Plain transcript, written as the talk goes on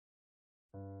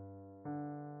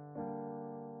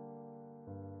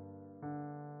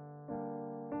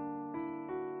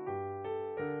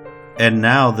And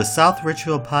now the South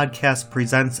Richfield Podcast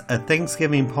presents a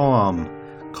Thanksgiving poem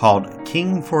called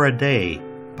King for a Day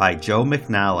by Joe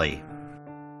McNally.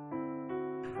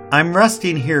 I'm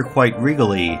resting here quite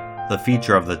regally, the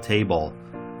feature of the table,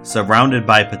 surrounded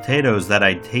by potatoes that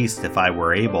I'd taste if I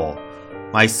were able.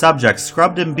 My subjects,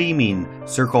 scrubbed and beaming,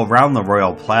 circle round the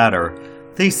royal platter.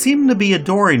 They seem to be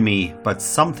adoring me, but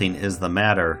something is the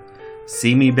matter.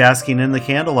 See me basking in the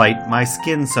candlelight, my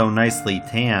skin so nicely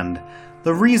tanned.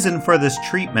 The reason for this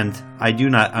treatment I do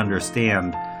not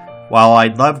understand. While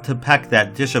I'd love to peck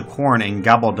that dish of corn and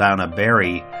gobble down a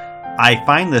berry, I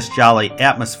find this jolly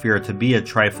atmosphere to be a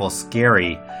trifle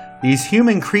scary. These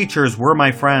human creatures were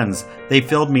my friends, they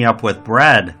filled me up with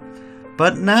bread.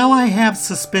 But now I have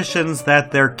suspicions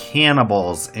that they're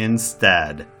cannibals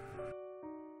instead.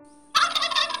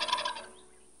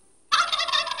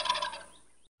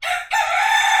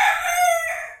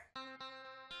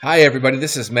 Hi everybody,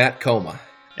 this is Matt Coma.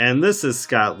 And this is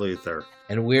Scott Luther.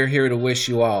 And we're here to wish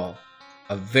you all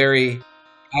a very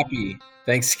happy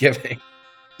Thanksgiving.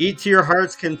 Eat to your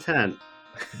heart's content.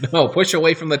 No, push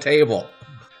away from the table.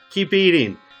 Keep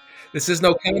eating. This is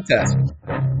no contest.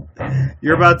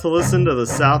 You're about to listen to the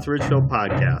South Richfield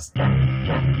Podcast.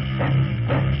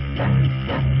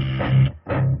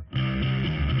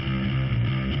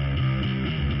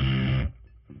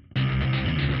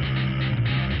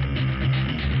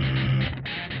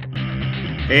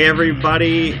 Hey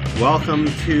everybody, welcome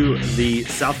to the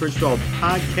South Richfield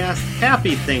Podcast.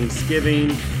 Happy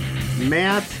Thanksgiving.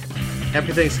 Matt,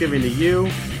 happy Thanksgiving to you.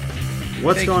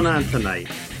 What's going on tonight?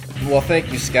 Well,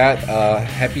 thank you, Scott.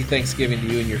 Happy Thanksgiving to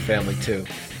you and your family, too.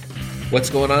 What's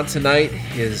going on tonight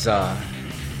is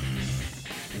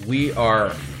we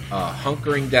are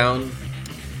hunkering down,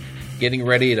 getting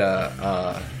ready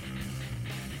to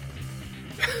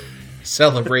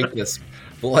celebrate this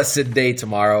blessed day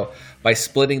tomorrow by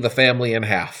splitting the family in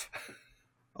half.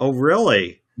 Oh,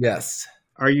 really? Yes.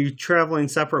 Are you traveling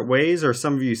separate ways, or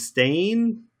some of you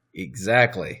staying?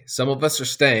 Exactly. Some of us are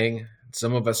staying.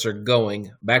 Some of us are going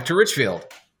back to Richfield.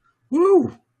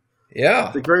 Woo!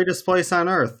 Yeah. The greatest place on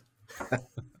earth.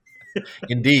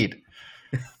 Indeed.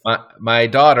 My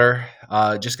daughter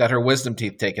just got her wisdom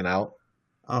teeth taken out.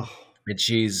 Oh. And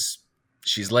she's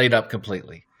laid up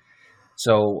completely.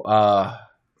 So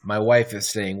my wife is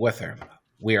staying with her.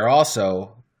 We are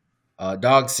also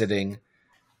dog sitting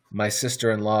my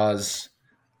sister-in-law's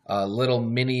little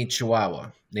mini chihuahua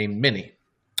named Minnie.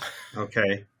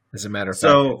 Okay. As a matter of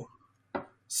fact.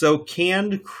 So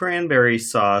canned cranberry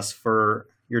sauce for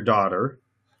your daughter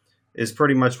is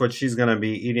pretty much what she's going to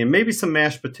be eating. Maybe some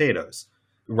mashed potatoes.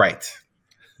 Right.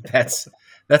 That's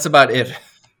about it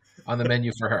on the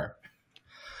menu for her.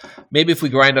 Maybe if we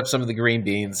grind up some of the green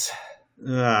beans.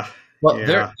 Yeah.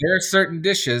 There are certain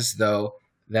dishes, though,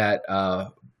 that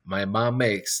my mom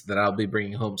makes that I'll be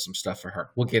bringing home some stuff for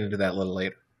her. We'll get into that a little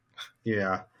later.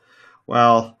 Yeah.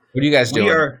 Well, what are you guys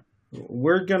doing?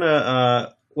 We're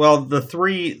gonna. Well, the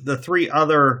three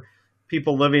other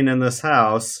people living in this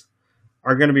house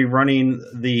are going to be running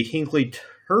the Hinckley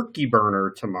Turkey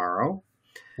Burner tomorrow.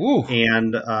 Ooh.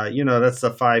 And that's a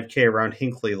 5K around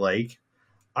Hinckley Lake.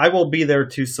 I will be there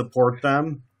to support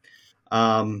them.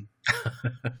 I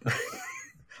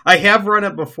have run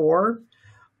it before,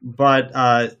 but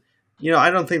I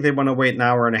don't think they want to wait an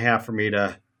hour and a half for me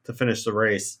to finish the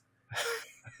race.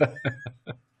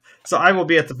 So I will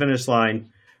be at the finish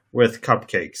line with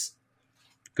cupcakes.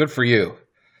 Good for you.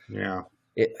 Yeah.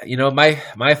 My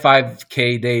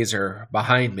 5K days are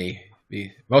behind me,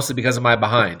 mostly because of my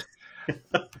behind.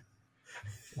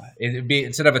 It'd be,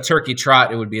 instead of a turkey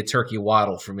trot, it would be a turkey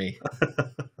waddle for me.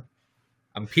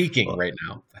 I'm peaking right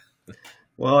now.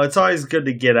 Well, it's always good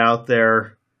to get out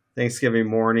there Thanksgiving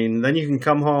morning. Then you can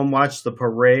come home, watch the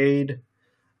parade.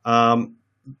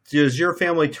 Does your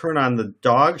family turn on the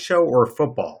dog show or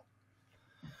football?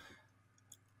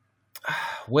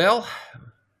 Well,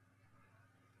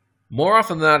 more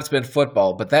often than not, it's been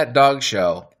football. But that dog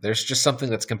show, there's just something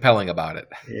that's compelling about it.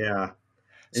 Yeah.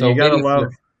 And so you gotta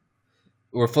love.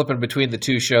 We're flipping between the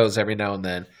two shows every now and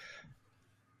then.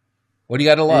 What do you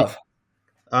got to love?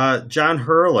 John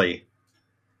Hurley.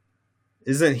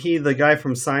 Isn't he the guy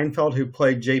from Seinfeld who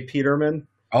played Jay Peterman?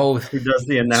 Oh, who does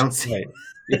the announcing? Right.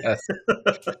 Yes.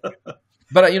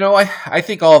 But I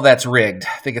think all of that's rigged.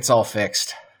 I think it's all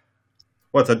fixed.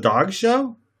 What, the dog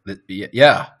show? The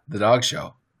dog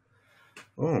show.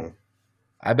 Oh,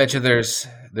 I bet you there's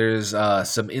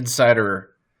some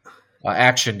insider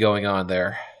action going on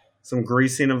there. Some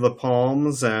greasing of the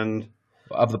palms and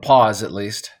of the paws, at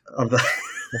least. Of the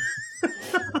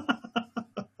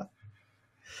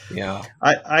Yeah.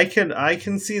 I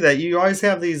can see that. You always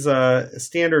have these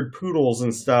standard poodles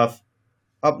and stuff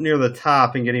up near the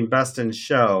top and getting best in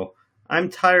show. I'm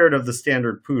tired of the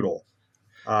standard poodle.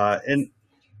 And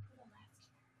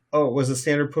oh, it was a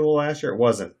standard poodle last year? It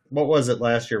wasn't. What was it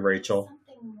last year, Rachel?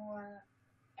 Something more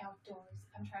outdoors.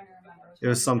 I'm trying to remember. It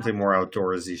was something more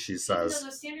outdoorsy, she Even says. though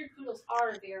those standard poodles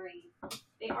are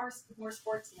they are more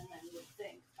sportsmen than you would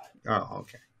think. But. Oh,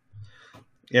 okay.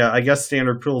 Yeah, I guess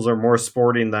standard poodles are more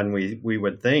sporting than we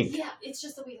would think. Yeah, it's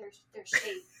just the way they're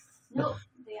shaped. No,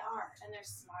 they are, and they're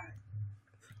smart.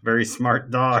 Very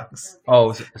smart dogs.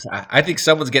 Oh, I think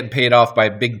someone's getting paid off by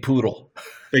Big Poodle.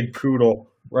 Big poodle.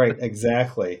 Right,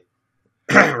 exactly.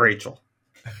 Rachel.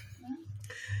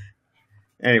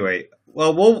 Anyway,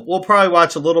 well, we'll probably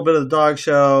watch a little bit of the dog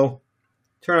show.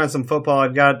 Turn on some football.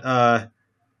 I've got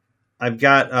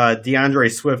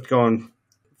DeAndre Swift going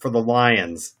for the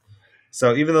Lions.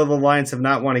 So even though the Lions have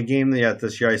not won a game yet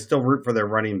this year, I still root for their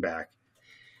running back.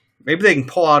 Maybe they can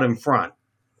pull out in front.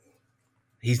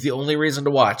 He's the only reason to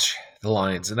watch the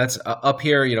Lions. And that's up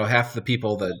here, half the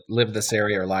people that live in this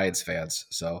area are Lions fans.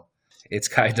 So it's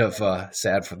kind of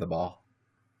sad for them all.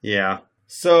 Yeah.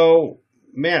 So,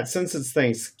 Matt, since it's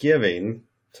Thanksgiving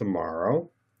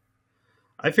tomorrow,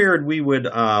 I figured we would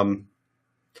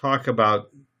talk about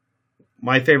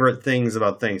my favorite things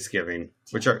about Thanksgiving,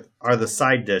 which are the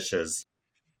side dishes.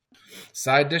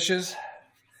 Side dishes?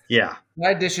 Yeah.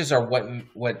 Side dishes are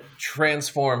what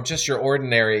transform just your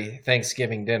ordinary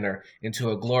Thanksgiving dinner into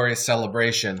a glorious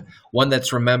celebration, one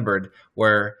that's remembered,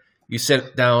 where you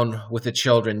sit down with the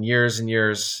children years and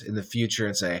years in the future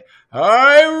and say,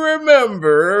 I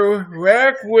remember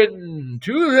back when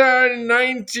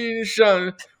 2019,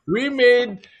 son,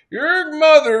 your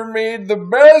mother made the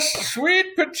best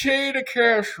sweet potato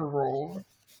casserole.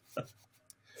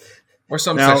 Or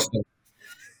some such thing.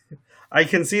 I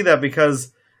can see that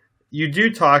because you do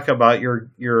talk about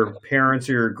your parents'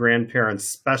 or your grandparents'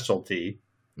 specialty.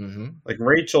 Mm-hmm. Like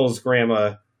Rachel's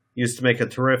grandma used to make a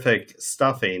terrific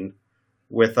stuffing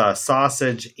with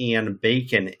sausage and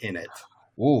bacon in it.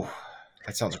 Ooh,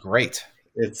 that sounds great.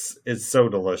 It's so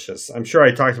delicious. I'm sure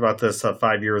I talked about this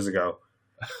 5 years ago,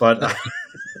 but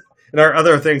in our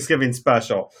other Thanksgiving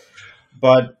special.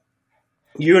 But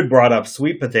you had brought up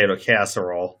sweet potato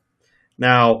casserole.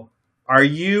 Now, are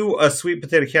you a sweet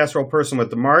potato casserole person with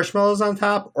the marshmallows on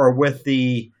top or with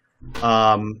the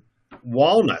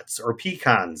walnuts or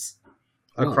pecans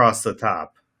across the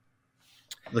top?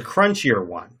 The crunchier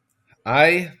one.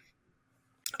 I'm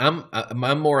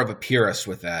more of a purist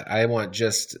with that. I want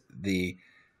just the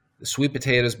sweet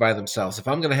potatoes by themselves. If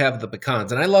I'm going to have the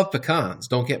pecans, and I love pecans,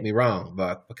 don't get me wrong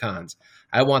about pecans,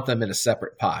 I want them in a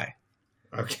separate pie.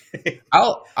 Okay.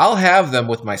 I'll have them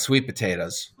with my sweet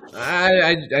potatoes.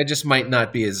 I just might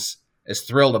not be as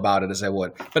thrilled about it as I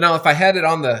would. But now if I had it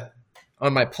on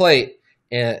my plate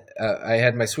and I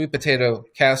had my sweet potato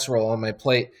casserole on my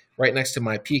plate right next to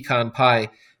my pecan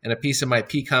pie and a piece of my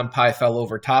pecan pie fell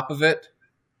over top of it,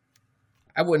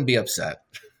 I wouldn't be upset.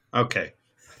 Okay.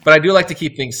 But I do like to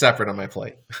keep things separate on my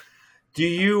plate. Do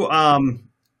you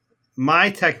my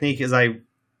technique is I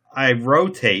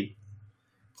rotate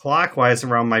clockwise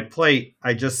around my plate.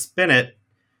 I just spin it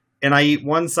and I eat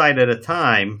one side at a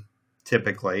time,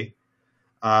 typically.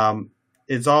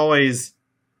 It's always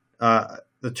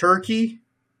the turkey,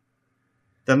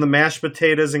 then the mashed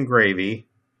potatoes and gravy.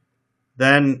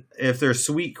 Then if there's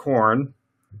sweet corn,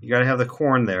 you got to have the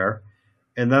corn there.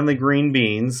 And then the green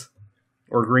beans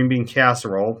or green bean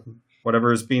casserole,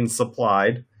 whatever is being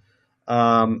supplied.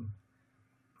 And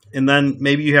then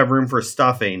maybe you have room for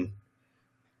stuffing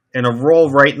and a roll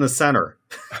right in the center.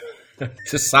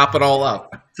 Just sop it all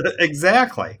up.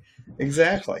 Exactly.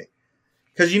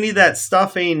 Because you need that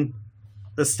stuffing,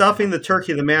 the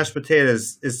turkey, the mashed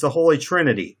potatoes is the holy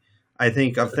trinity, I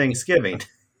think, of Thanksgiving.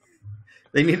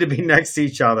 They need to be next to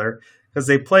each other because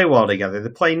they play well together. They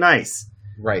play nice.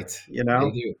 Right. You know?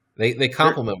 They do. They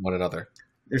complement one another.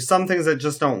 There's some things that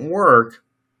just don't work.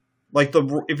 Like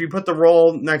if you put the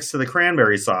roll next to the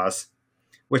cranberry sauce,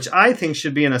 which I think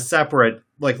should be in a separate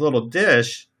little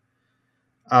dish,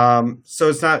 so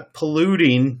it's not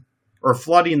polluting or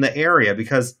flooding the area.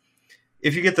 Because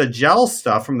if you get the gel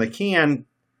stuff from the can,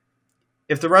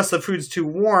 if the rest of the food's too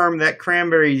warm, that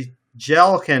cranberry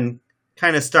gel can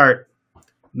kind of start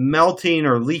melting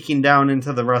or leaking down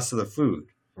into the rest of the food.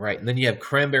 Right, and then you have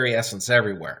cranberry essence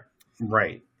everywhere.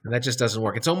 Right. And that just doesn't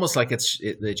work. It's almost like it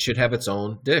should have its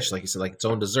own dish, like you said, like its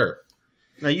own dessert.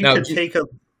 Now you could take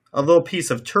a little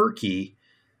piece of turkey,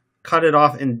 cut it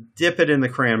off, and dip it in the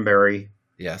cranberry.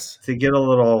 Yes. To get a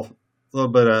little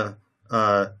bit of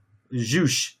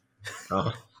zhoosh.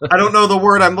 Oh. I don't know the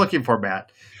word I'm looking for,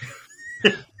 Matt.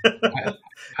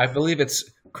 I believe it's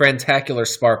crantacular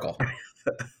sparkle.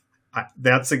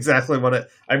 That's exactly what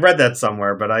I read that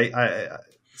somewhere, but I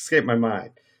escaped my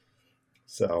mind.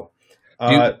 So,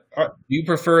 Do you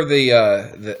prefer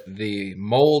the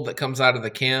mold that comes out of the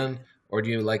can, or do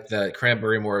you like the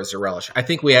cranberry more as a relish? I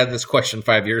think we had this question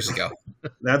 5 years ago.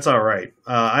 that's all right.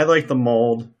 I like the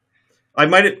mold. I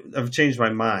might have changed my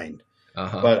mind,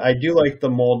 but I do like the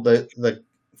mold. The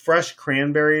fresh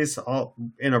cranberries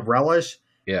in a relish.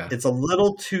 Yeah, It's a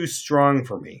little too strong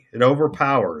for me. It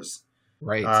overpowers.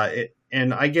 right.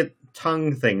 And I get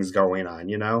tongue things going on,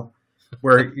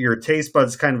 where your taste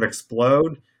buds kind of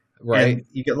explode, Right. and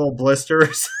you get little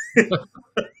blisters.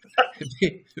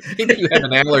 Maybe you have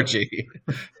an allergy.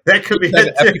 That could be You have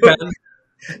it an too.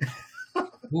 EpiPen?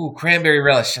 Ooh, cranberry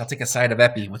relish. I'll take a side of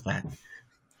Epi with that.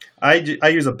 I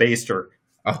use a baster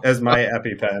as my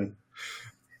EpiPen.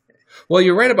 Well,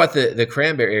 you're right about the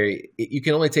cranberry. You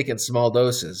can only take it in small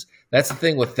doses. That's the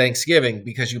thing with Thanksgiving,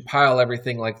 because you pile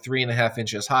everything like 3.5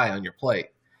 inches high on your plate.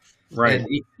 Right.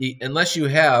 And unless you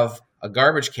have a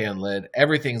garbage can lid,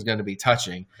 everything's going to be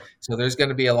touching. So there's going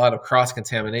to be a lot of cross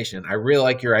contamination. I really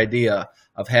like your idea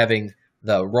of having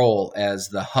the roll as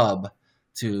the hub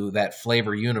to that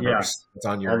flavor universe that's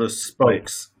on your all those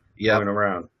spokes going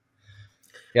around.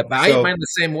 Yeah, but I eat mine the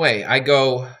same way. I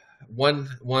go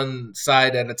one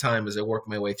side at a time as I work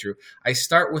my way through. I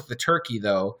start with the turkey,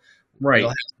 though. Right. It'll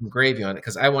have some gravy on it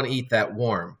because I want to eat that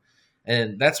warm.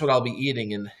 And that's what I'll be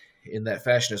eating in that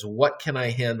fashion, is what can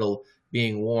I handle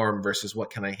being warm versus what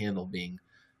can I handle being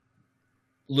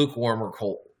lukewarm or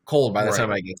cold by the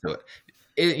time I get to it.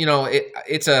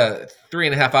 It's a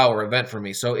 3.5 hour event for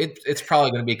me, so it's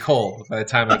probably going to be cold by the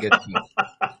time I get to it.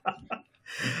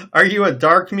 Are you a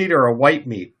dark meat or a white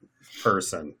meat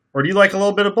person, or do you like a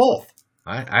little bit of both?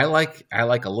 I like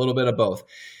a little bit of both.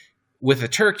 With a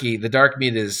turkey, the dark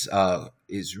meat is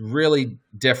really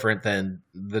different than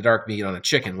the dark meat on a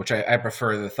chicken, which I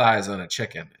prefer the thighs on a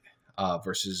chicken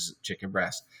versus chicken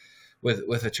breast.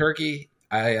 With a turkey,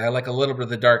 I like a little bit of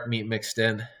the dark meat mixed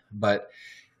in, but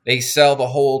they sell the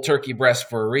whole turkey breast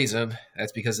for a reason.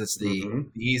 That's because it's the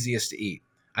easiest to eat.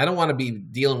 I don't want to be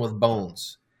dealing with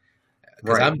bones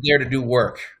because I'm there to do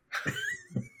work,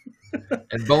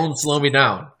 and bones slow me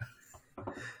down.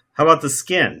 How about the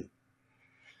skin?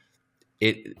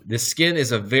 The skin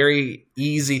is a very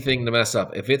easy thing to mess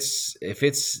up. If it's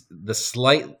the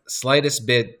slightest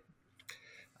bit,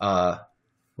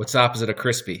 what's the opposite of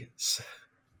crispy?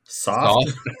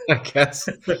 Soft, I guess.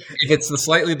 If it's the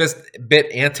slightly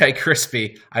bit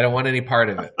anti-crispy, I don't want any part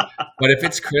of it. But if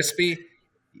it's crispy,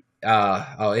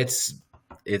 it's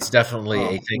definitely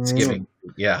a Thanksgiving.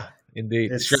 Yeah,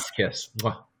 indeed. Chef's kiss.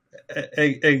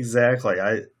 Exactly.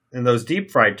 And those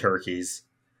deep fried turkeys,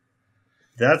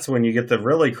 that's when you get the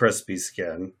really crispy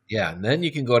skin. Yeah, and then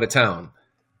you can go to town.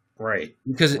 Right.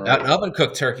 Because an oven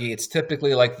cooked turkey, it's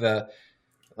typically like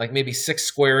maybe 6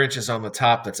 square inches on the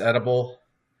top that's edible,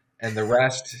 and the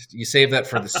rest you save that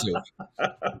for the soup.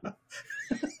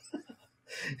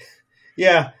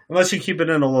 Yeah, unless you keep it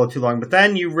in a little too long, but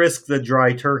then you risk the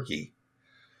dry turkey.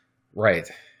 Right.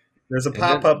 There's a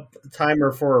pop-up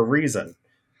timer for a reason.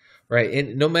 Right,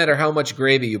 and no matter how much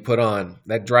gravy you put on,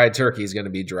 that dry turkey is going to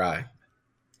be dry.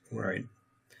 Right.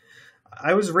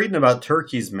 I was reading about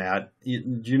turkeys, Matt.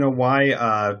 Do you know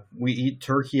why we eat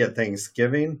turkey at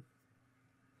Thanksgiving?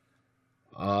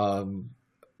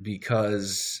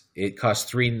 Because it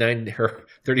costs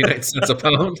 $39 a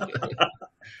pound.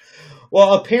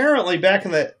 Well, apparently back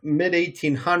in the mid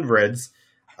 1800s,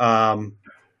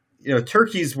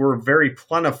 turkeys were very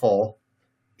plentiful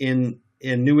in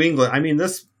New England. I mean,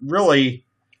 this really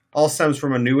all stems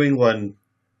from a New England,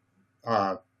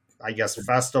 I guess,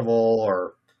 festival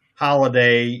or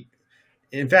holiday.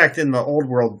 In fact, in the old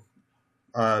world,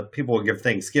 people would give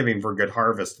Thanksgiving for good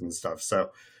harvest and stuff.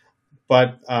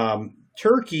 But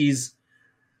turkeys,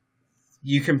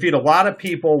 you can feed a lot of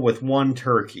people with one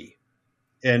turkey.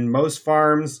 And most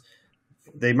farms,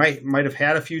 they might have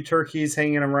had a few turkeys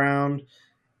hanging around,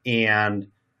 and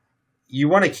you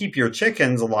want to keep your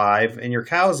chickens alive and your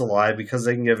cows alive because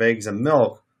they can give eggs and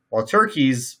milk, while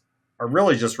turkeys are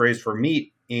really just raised for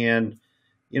meat. And,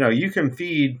 you can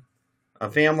feed a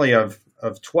family of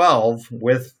 12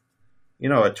 with, a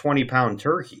 20-pound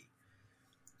turkey.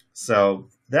 So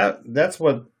that's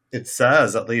what it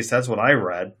says. At least that's what I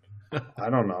read. I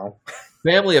don't know.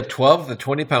 Family of 12 with a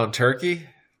 20-pound turkey?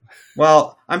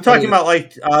 Well, I'm talking about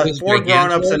like 4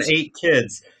 grown-ups and 8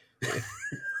 kids.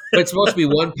 But it's supposed to be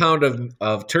 1 pound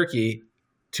of turkey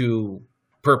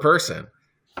per person.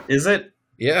 Is it?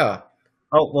 Yeah.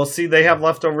 Oh, well, see, they have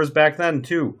leftovers back then,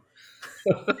 too.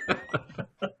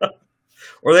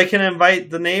 Or they can invite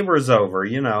the neighbors over,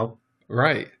 you know.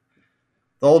 Right.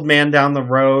 The old man down the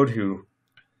road who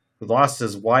lost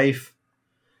his wife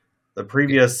the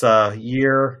previous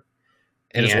year,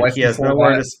 And his wife he has before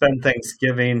nowhere that. to spend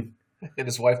Thanksgiving. And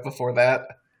his wife before that.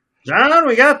 John,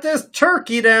 we got this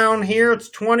turkey down here. It's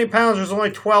 20 pounds. There's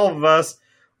only 12 of us.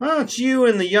 Why don't you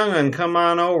and the young'un come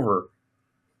on over?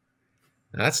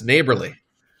 That's neighborly.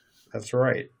 That's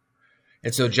right.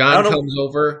 And so John I don't- comes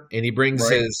over and he brings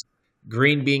Right. his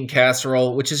green bean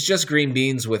casserole, which is just green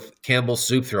beans with Campbell's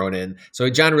soup thrown in. So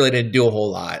John really didn't do a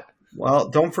whole lot. Well,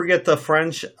 don't forget the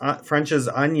French's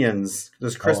onions.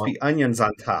 There's crispy onions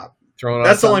on top. Thrown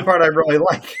That's the on only part I really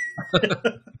like.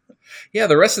 Yeah,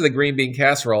 the rest of the green bean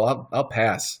casserole, I'll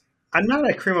pass. I'm not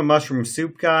a cream of mushroom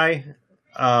soup guy,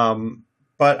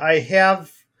 but I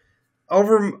have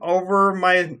over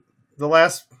the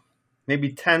last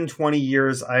maybe 10, 20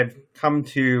 years, I've come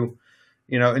to,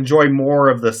 enjoy more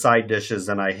of the side dishes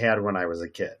than I had when I was a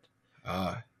kid.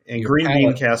 And Your green bean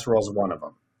palate. casserole is one of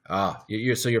them.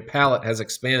 So your palate has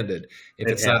expanded if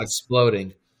It it's not has.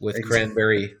 exploding with Ex-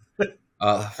 cranberry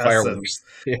fireworks.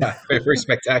 Yeah, very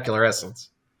spectacular essence.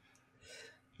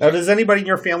 Now, does anybody in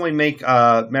your family make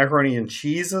macaroni and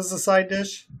cheese as a side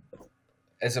dish?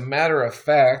 As a matter of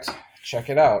fact, check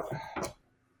it out.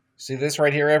 See this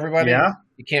right here, everybody? Yeah.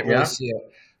 You can't really Yeah. see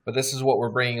it, but this is what we're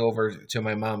bringing over to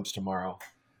my mom's tomorrow.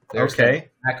 There's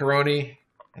Okay. the macaroni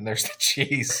and there's the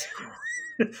cheese.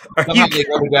 Are Somehow you they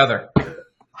go together.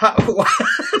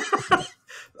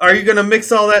 are you going to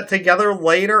mix all that together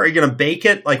later? Are you going to bake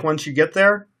it like once you get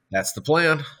there? That's the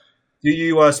plan. Do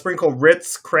you sprinkle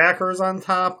Ritz crackers on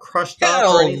top, crushed up? Or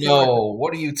Hell anything like that? no!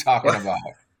 What are you talking about?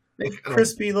 Make a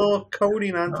crispy little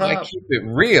coating on I top. keep it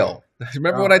real.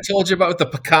 Remember what I told you about the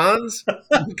pecans?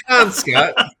 Pecans,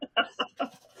 Scott.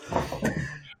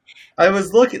 I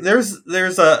was looking. There's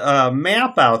a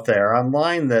map out there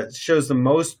online that shows the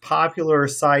most popular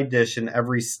side dish in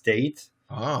every state.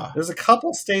 There's a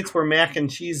couple states where mac and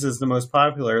cheese is the most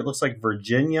popular. It looks like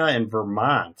Virginia and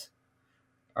Vermont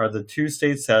are the two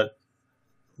states that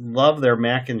love their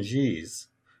mac and cheese.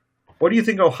 What do you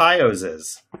think Ohio's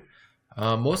is?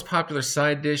 Most popular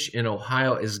side dish in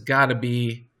Ohio is got to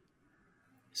be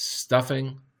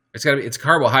stuffing. It's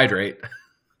carbohydrate.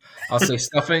 I'll say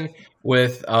stuffing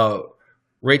with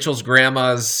Rachel's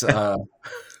grandma's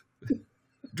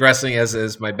dressing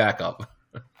as my backup.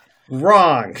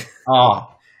 Wrong.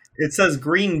 Oh, It says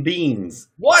green beans.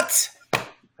 what?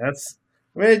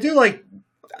 I do like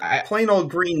I, plain old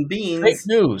green beans. fake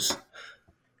news.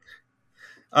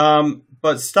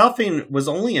 But stuffing was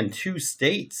only in 2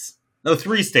 states. No,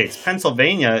 3 states.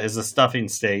 Pennsylvania is a stuffing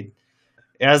state,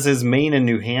 as is Maine and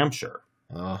New Hampshire.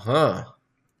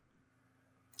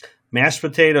 Mashed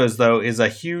potatoes, though, is a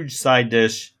huge side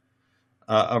dish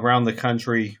around the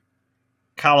country.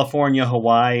 California,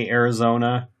 Hawaii,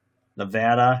 Arizona,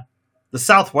 Nevada, the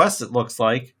Southwest, it looks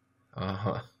like.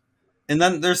 And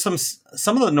then there's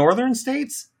some of the northern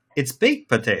states, it's baked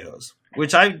potatoes,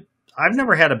 which I've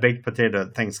never had a baked potato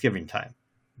at Thanksgiving time.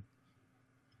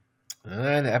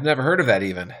 I've never heard of that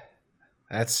even.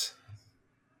 That's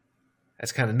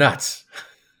kind of nuts.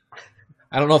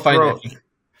 I don't know if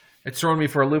it's throwing me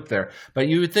for a loop there. But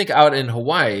you would think out in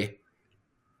Hawaii,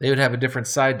 they would have a different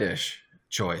side dish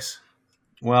choice.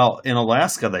 Well, in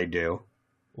Alaska they do.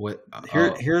 What,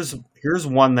 Here's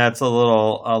one that's a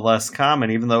little less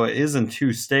common, even though it is in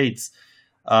 2 states.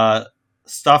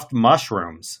 Stuffed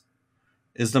mushrooms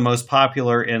is the most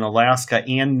popular in Alaska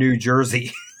and New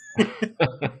Jersey.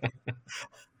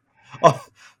 Oh,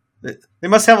 they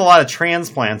must have a lot of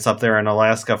transplants up there in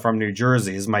Alaska from New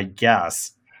Jersey, is my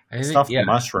guess. Stuffed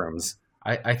mushrooms.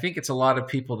 I think it's a lot of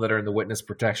people that are in the witness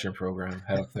protection program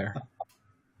head up there.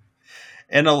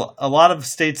 And a lot of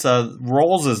states,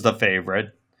 rolls is the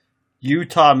favorite.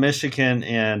 Utah, Michigan,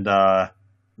 and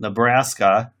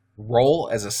Nebraska. Roll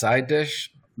as a side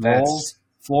dish? Rolls.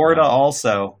 Florida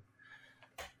also.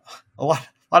 A lot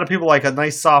of people like a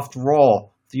nice soft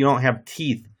roll so you don't have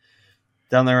teeth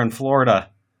down there in Florida.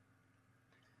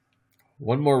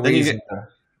 One more Then you reason to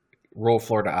roll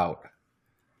Florida out.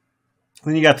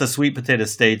 Then you got the sweet potato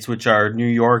states, which are New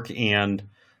York and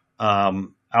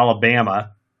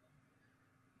Alabama.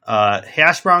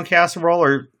 Hash brown casserole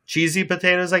or cheesy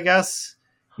potatoes, I guess.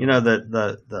 You know,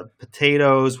 the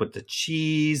potatoes with the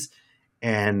cheese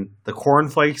and the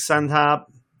cornflakes on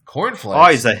top. Cornflakes?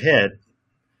 Always a hit.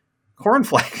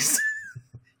 Cornflakes.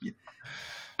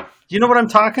 You know what I'm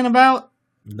talking about?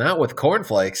 Not with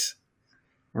cornflakes.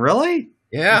 Really?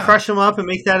 Yeah. You crush them up and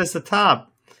make that as the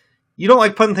top. You don't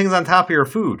like putting things on top of your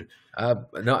food.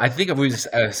 No, I think we've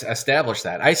established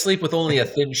that. I sleep with only a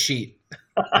thin sheet.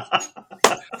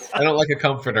 I don't like a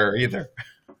comforter either.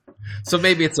 So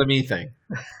maybe it's a me thing.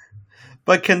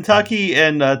 But Kentucky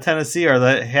and Tennessee are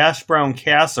the hash brown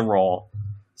casserole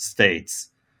states.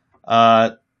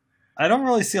 I don't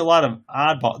really see a lot of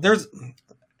oddball. There's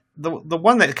the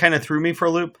one that kind of threw me for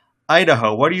a loop.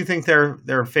 Idaho. What do you think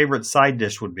their favorite side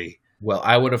dish would be? Well,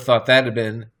 I would have thought that had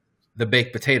been the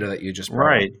baked potato that you just brought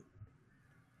Right.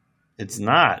 It's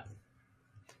not.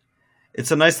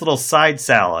 It's a nice little side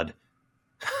salad.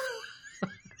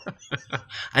 up.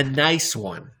 A nice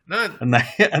one. Not A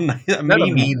a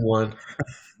mean mean one. I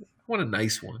want a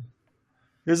nice one.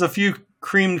 There's a few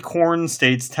creamed corn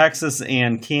states, Texas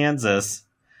and Kansas,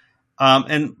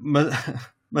 and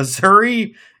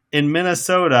Missouri and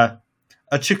Minnesota,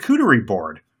 a charcuterie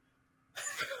board.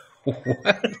 What?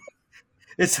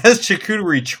 It says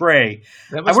charcuterie tray.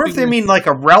 That I must wonder be if they weird. mean like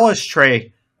a relish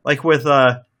tray, like with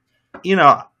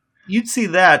you'd see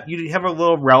that. You'd have a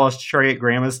little relish tray at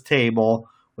Grandma's table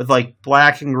with like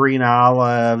black and green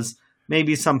olives,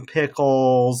 maybe some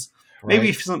pickles, maybe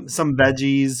Right. some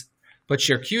veggies. But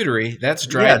charcuterie, that's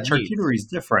Yeah, dried meat. charcuterie is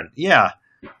different. Yeah.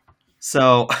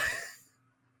 So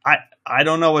I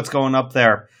don't know what's going up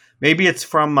there. Maybe it's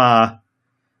from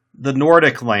the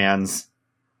Nordic lands.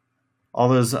 All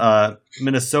those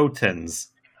Minnesotans.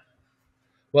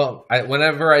 Well,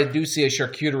 whenever I do see a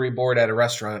charcuterie board at a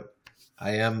restaurant,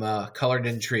 I am colored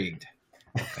intrigued.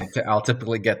 I'll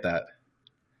typically get that.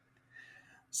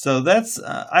 So that's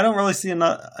I don't really see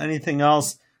anything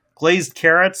else. Glazed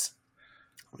carrots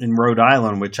in Rhode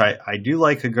Island, which I do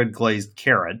like a good glazed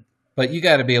carrot. But you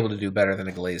got to be able to do better than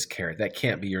a glazed carrot. That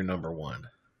can't be your number one.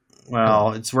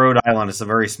 Well, it's Rhode Island. It's a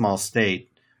very small state.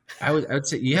 I would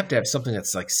say you have to have something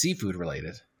that's like seafood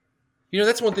related. You know,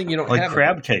 that's one thing you don't Like have.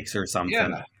 crab cakes or something.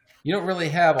 Yeah. You don't really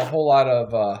have a whole lot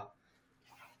of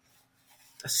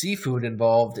seafood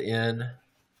involved in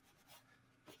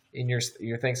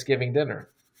your Thanksgiving dinner.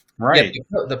 Right.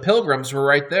 Yeah, the Pilgrims were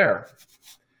right there.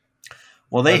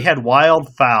 Well, they had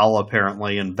wildfowl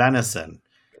apparently and venison,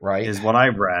 Right. is what I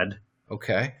read.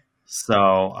 Okay.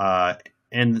 So,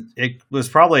 and it was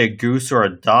probably a goose or a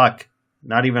duck,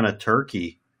 not even a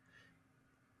turkey.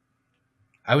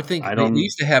 I would think I they don't-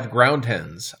 used to have ground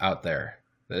hens out there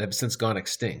that have since gone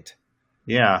extinct.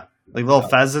 Yeah, like little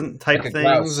pheasant type Like a things,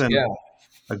 grouse, and yeah.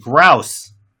 a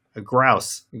grouse,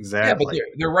 Yeah, exactly. but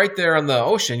they're right there on the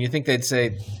ocean. You think they'd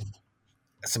say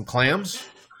some clams?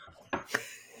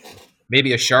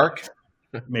 Maybe a shark?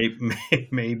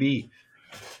 Maybe.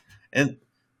 And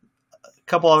a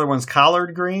couple other ones,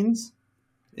 collard greens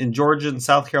in Georgia and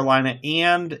South Carolina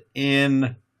and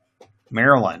in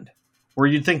Maryland, where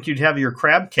you'd think you'd have your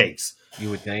crab cakes. You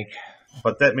would think.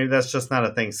 But maybe that's just not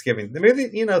a Thanksgiving. Maybe,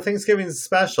 Thanksgiving is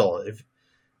special. If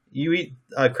you eat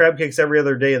crab cakes every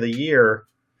other day of the year,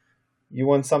 you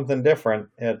want something different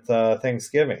at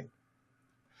Thanksgiving.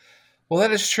 Well,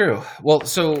 that is true. Well,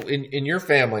 so in your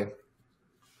family,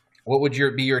 what would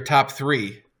be your top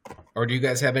three? Or do you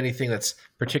guys have anything that's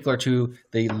particular to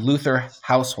the Luther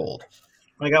household?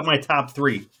 I got my top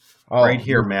three Oh, right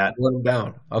here, Matt. Put them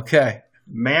down. Okay.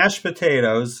 Mashed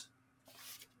potatoes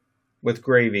with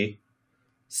gravy,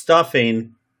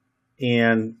 stuffing,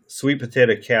 and sweet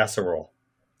potato casserole.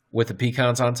 With the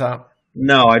pecans on top?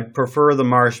 No, I'd prefer the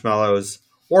marshmallows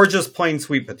or just plain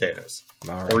sweet potatoes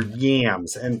All right. or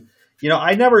yams. And,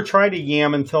 I never tried a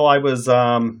yam until I was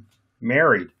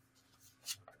married.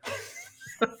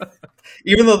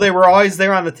 Even though they were always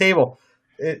there on the table,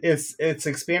 it's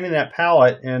expanding that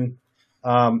palate. And,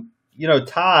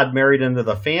 Todd married into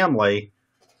the family.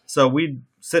 So we'd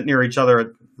sit near each other at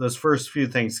those first few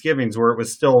Thanksgivings where it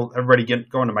was still everybody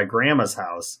going to my grandma's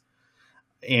house.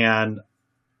 And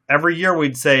every year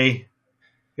we'd say,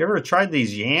 "You ever tried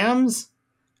these yams?"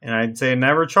 And I'd say,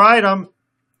 "Never tried them."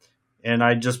 And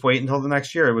I'd just wait until the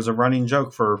next year. It was a running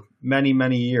joke for many,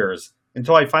 many years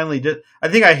until I finally did. I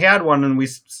think I had one and we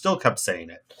still kept saying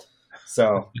it.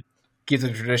 So Keep the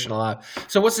tradition alive.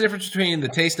 So what's the difference between the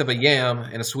taste of a yam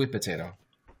and a sweet potato?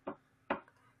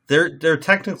 there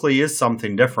technically is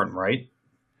something different, right?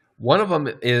 One of them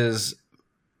is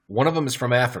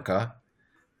from Africa,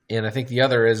 and I think the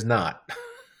other is not.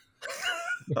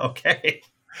 Okay.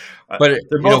 But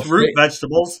They're both root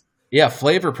vegetables. Yeah,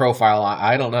 flavor profile.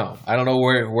 I don't know. I don't know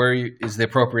where is the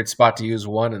appropriate spot to use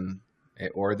one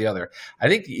or the other. I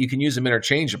think you can use them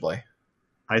interchangeably.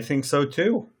 I think so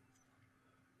too.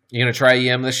 You gonna try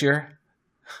yam this year?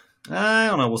 I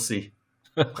don't know. We'll see.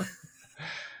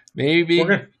 Maybe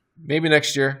We're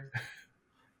next year.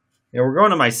 Yeah, we're going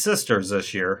to my sister's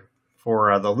this year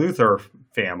for the Luther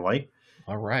family.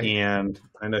 All right. And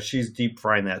I know she's deep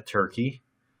frying that turkey,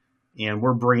 and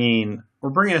we're bringing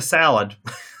a salad.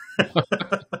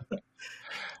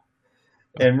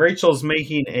 And Rachel's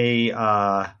making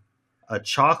a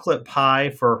chocolate pie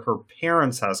for her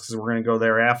parents' house because we're going to go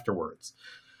there afterwards.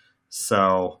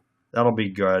 So that'll be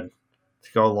good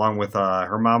to go along with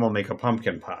her mom will make a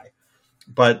pumpkin pie.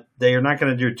 But they are not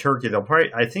going to do turkey. They'll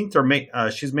probably. I think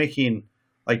she's making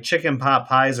like chicken pot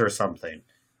pies or something.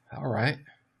 All right.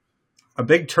 A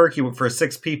big turkey for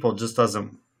 6 people just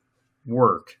doesn't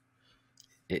work.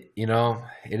 It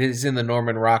is in the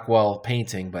Norman Rockwell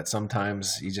painting, but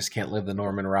sometimes you just can't live the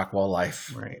Norman Rockwell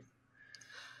life. Right.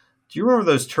 Do you remember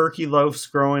those turkey loaves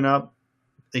growing up?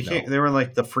 They were in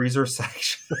like the freezer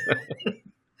section.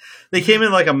 They came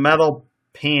in like a metal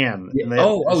pan. Yeah. And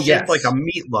Yes. Shaped like a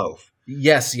meatloaf.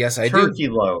 Yes, I do. Turkey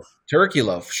loaf. Turkey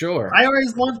loaf, sure. I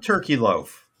always loved turkey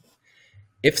loaf.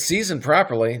 If seasoned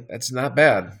properly, that's not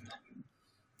bad.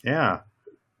 Yeah.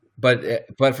 But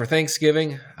for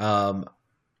Thanksgiving, I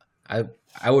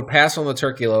would pass on the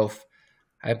turkey loaf.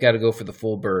 I've got to go for the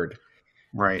full bird.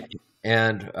 Right.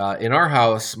 And in our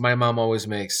house, my mom always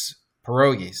makes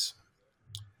pierogies.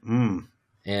 Mm.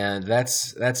 And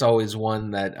that's always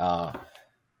one that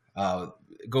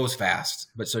goes fast.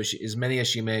 But so as many as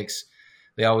she makes,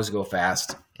 they always go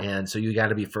fast. And so you got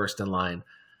to be first in line.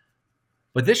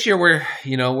 But this year we're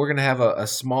going to have a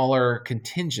smaller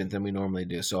contingent than we normally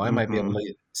do. So I might be able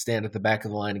to stand at the back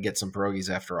of the line and get some pierogies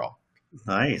after all.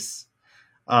 Nice.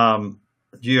 Do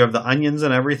you have the onions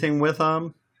and everything with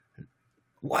them?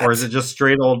 What? Or is it just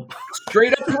straight up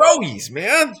pierogies,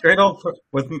 man? straight old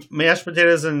with mashed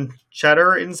potatoes and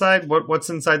cheddar inside? What's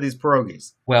inside these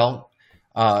pierogies? Well,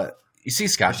 you see,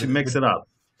 Scott, I should mix it up.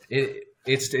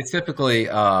 It's typically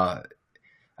a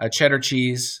cheddar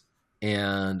cheese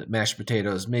and mashed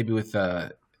potatoes, maybe with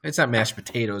it's not mashed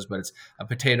potatoes, but it's a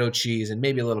potato cheese and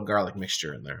maybe a little garlic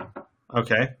mixture in there.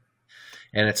 Okay.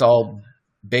 And it's all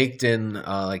baked in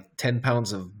like 10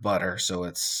 pounds of butter, so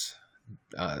it's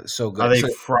so good. Are they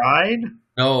fried?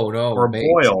 No, or baked.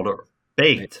 boiled or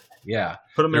baked? Yeah,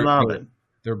 Put them in the oven.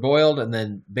 They're boiled and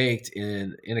then baked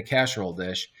in a casserole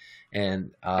dish,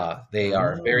 and they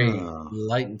are very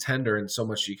light and tender, and so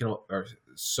much are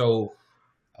so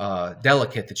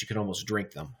delicate that you can almost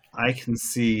drink them. I can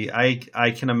see.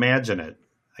 I can imagine it.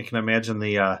 I can imagine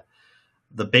the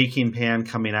baking pan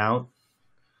coming out,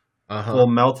 full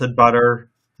melted butter.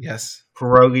 Yes,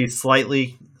 Pierogi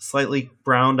slightly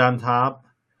browned on top.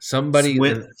 Somebody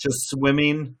just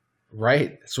swimming.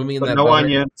 Right, swimming in but that. No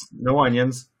butter. No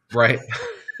onions. Right.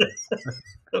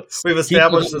 We've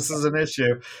established this is an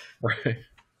issue. Right.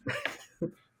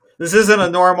 This isn't a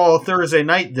normal Thursday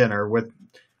night dinner with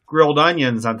grilled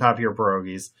onions on top of your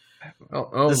pierogies.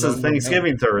 This is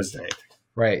Thanksgiving Thursday.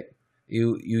 Right.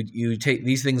 You take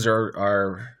these things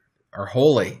are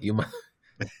holy.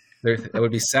 It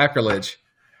would be sacrilege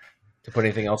to put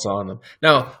anything else on them.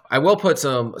 Now, I will put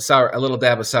a little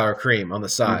dab of sour cream on the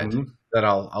side that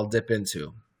I'll dip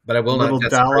into, but I will not. A little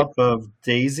dollop of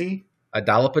daisy. A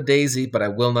dollop of daisy, but I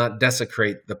will not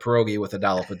desecrate the pierogi with a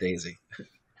dollop of daisy.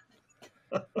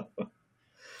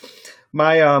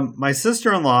 My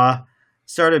sister-in-law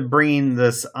started bringing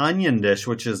this onion dish,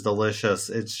 which is delicious.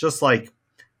 It's just like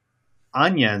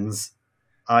onions,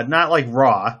 not like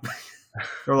raw.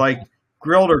 They're like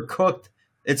grilled or cooked.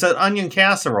 It's an onion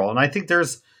casserole, and I think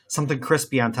there's something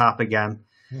crispy on top again.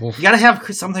 Oof. You got to have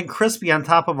something crispy on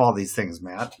top of all these things,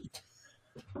 Matt.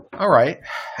 All right.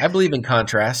 I believe in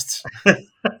contrasts.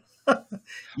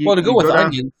 Well, to go with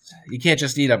onions, you can't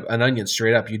just eat an onion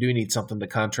straight up. You do need something to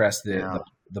contrast the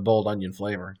bold onion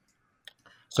flavor.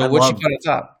 So what you put on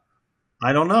top?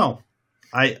 I don't know.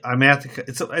 I'm at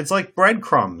it's like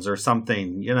breadcrumbs or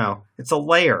something. It's a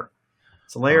layer.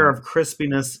 It's a layer of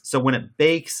crispiness. So when it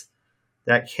bakes,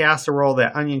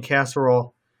 that onion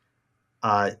casserole,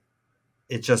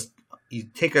 it just you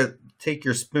take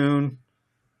your spoon,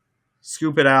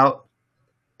 scoop it out,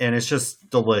 and it's just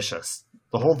delicious.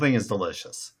 The whole thing is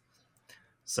delicious.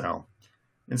 So,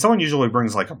 and someone usually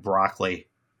brings like a broccoli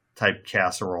type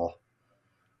casserole.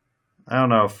 I don't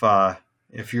know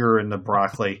if you're into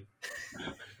broccoli.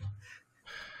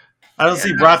 I don't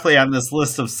see broccoli on this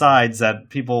list of sides that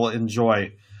people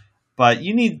enjoy, but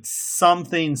you need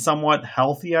something somewhat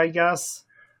healthy, I guess.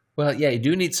 Well, yeah, you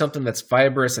do need something that's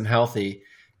fibrous and healthy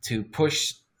to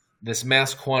push this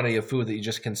mass quantity of food that you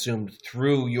just consumed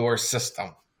through your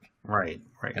system. Right.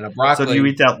 And a broccoli. So do you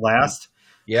eat that last?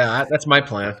 Yeah, that's my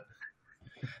plan.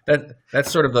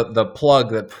 That's sort of the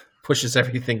plug that pushes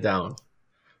everything down.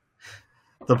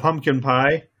 The pumpkin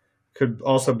pie could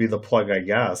also be the plug, I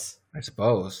guess. I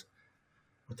suppose.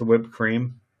 With the whipped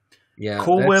cream. Yeah.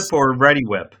 Cool Whip or Ready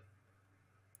Whip?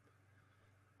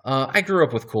 I grew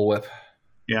up with Cool Whip.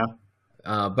 Yeah.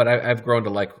 But I've grown to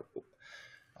like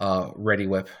Ready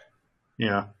Whip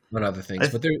Yeah. and other things.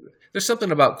 But there's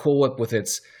something about Cool Whip with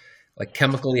its like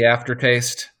chemically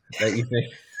aftertaste that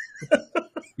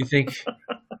you think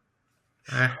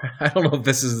I don't know if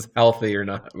this is healthy or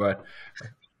not, but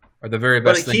are the very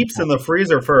But best it thing. keeps in the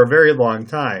freezer for a very long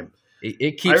time.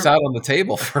 It keeps out on the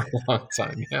table for a long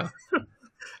time. Yeah. I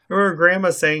remember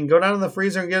Grandma saying, "Go down in the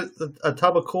freezer and get a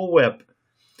tub of Cool Whip."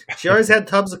 She always had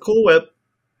tubs of Cool Whip.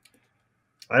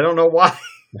 I don't know why.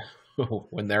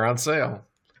 When they're on sale.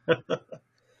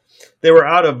 They were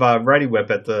out of Ready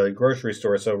Whip at the grocery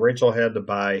store, so Rachel had to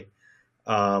buy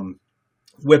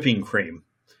whipping cream.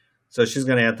 So she's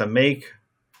going to have to make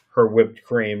her whipped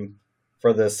cream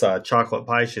for this chocolate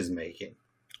pie she's making.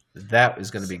 That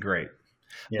is going to be great.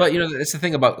 Yeah. But it's the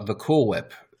thing about the Cool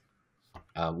Whip.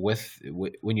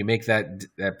 When you make that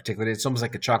particular, it's almost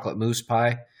like a chocolate mousse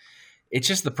pie. It's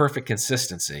just the perfect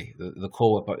consistency. The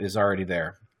Cool Whip is already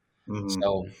there. Mm-hmm.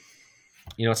 So,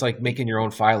 it's like making your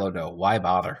own phyllo dough. Why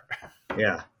bother?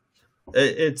 Yeah,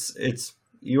 it's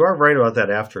you are right about that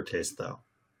aftertaste though.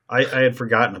 I had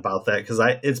forgotten about that because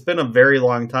it's been a very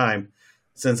long time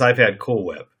since I've had Cool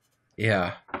Whip.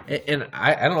 Yeah, and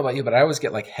I don't know about you, but I always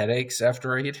get like headaches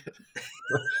after I eat it,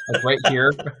 like right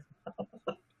here.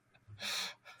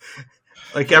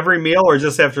 Like every meal, or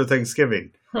just after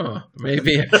Thanksgiving? Huh?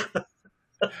 Maybe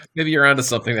you're onto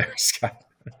something there, Scott.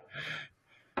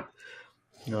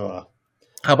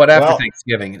 How about after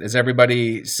Thanksgiving? Does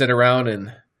everybody sit around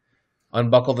and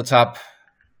unbuckle the top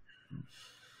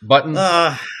button?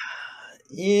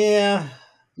 Yeah.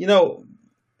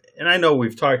 And I know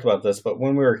we've talked about this, but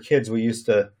when we were kids, we used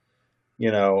to,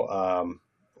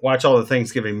 watch all the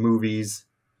Thanksgiving movies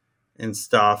and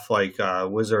stuff like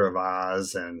Wizard of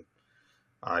Oz and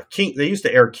King. They used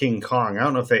to air King Kong. I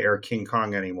don't know if they air King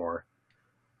Kong anymore.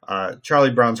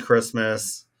 Charlie Brown's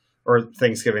Christmas or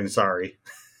Thanksgiving. Sorry.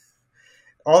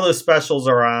 All those specials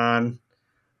are on,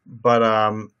 but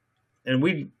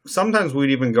and sometimes we'd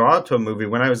even go out to a movie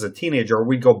when I was a teenager, or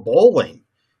we'd go bowling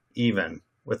even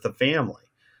with the family.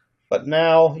 But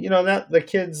now, that the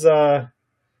kids, we're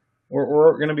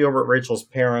going to be over at Rachel's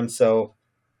parents, so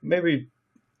maybe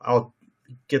I'll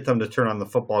get them to turn on the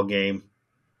football game,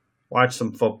 watch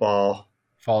some football,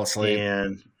 fall asleep,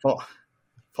 and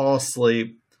fall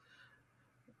asleep.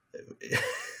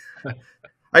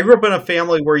 I grew up in a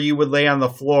family where you would lay on the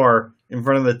floor in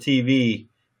front of the TV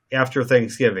after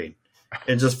Thanksgiving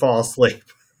and just fall asleep.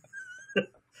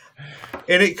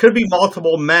 And it could be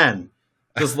multiple men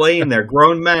just laying there,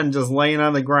 grown men just laying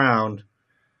on the ground,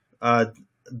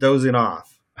 dozing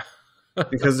off,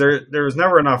 because there was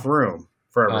never enough room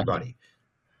for everybody.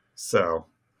 So,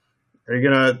 are you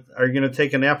gonna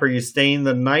take a nap? Are you staying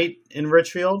the night in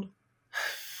Richfield?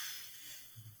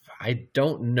 I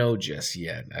don't know just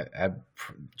yet.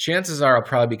 Chances are I'll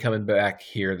probably be coming back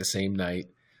here the same night,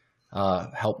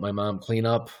 help my mom clean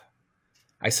up.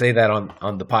 I say that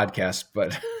on the podcast,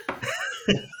 but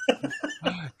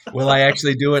will I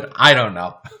actually do it? I don't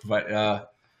know.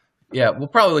 But yeah, we'll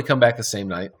probably come back the same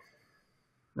night.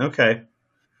 Okay.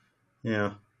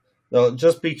 Yeah. Well,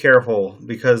 just be careful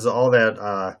because all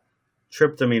that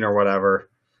tryptamine or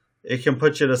whatever, it can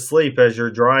put you to sleep as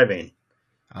you're driving.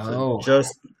 So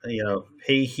just,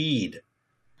 pay heed.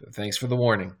 Thanks for the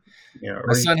warning.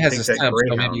 My son has his temp,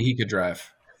 so maybe he could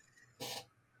drive.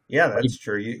 Yeah, that's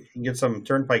true. You can get some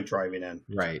turnpike driving in.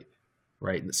 Right.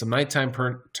 Some nighttime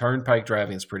turnpike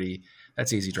driving is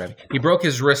that's easy driving. He broke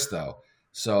his wrist, though,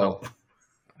 so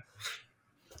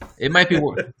it might be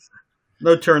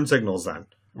no turn signals then.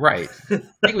 Right. I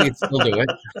think we can still do it.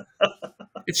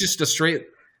 It's just just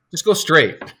go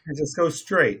straight. Just go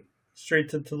straight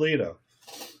to Toledo.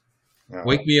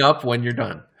 Wake me up when you're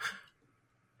done.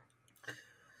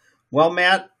 Well,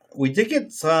 Matt, we did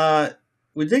get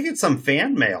some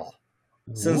fan mail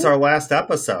since our last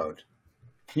episode.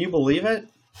 Can you believe it?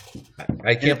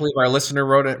 I can't believe our listener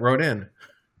wrote in.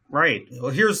 Right.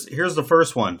 Well, here's the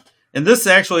first one, and this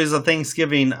actually is a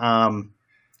Thanksgiving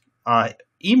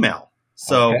email.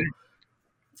 So,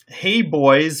 Hey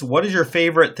boys, what is your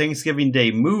favorite Thanksgiving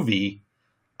Day movie?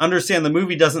 Understand the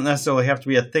movie doesn't necessarily have to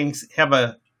be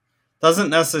doesn't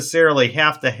necessarily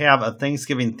have to have a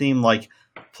Thanksgiving theme like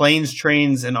Planes,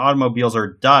 Trains, and Automobiles or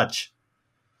Dutch.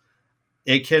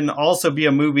 It can also be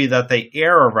a movie that they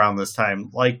air around this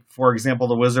time, like, for example,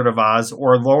 The Wizard of Oz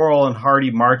or Laurel and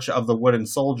Hardy March of the Wooden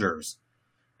Soldiers.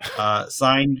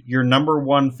 Signed, your number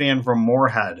one fan from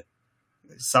Moorhead,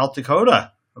 South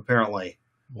Dakota, apparently.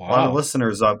 Wow. A lot of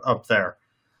listeners up there.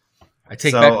 I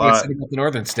take back the sitting up the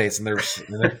northern states and they're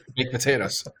baked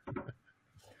potatoes.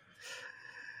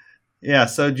 Yeah,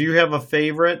 so do you have a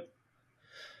favorite?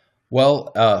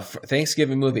 Well, for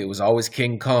Thanksgiving movie, it was always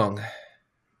King Kong.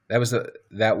 That was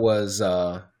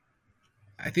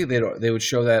I think they would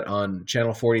show that on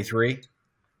Channel 43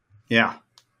 Yeah.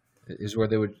 is where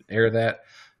they would air that.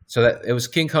 So that it was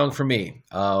King Kong for me,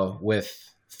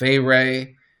 with Fay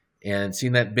Ray, and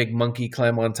seeing that big monkey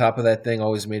climb on top of that thing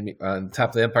always made me on top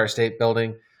of the Empire State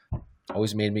Building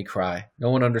always made me cry. No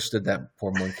one understood that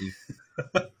poor monkey.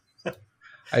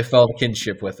 I felt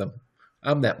kinship with him.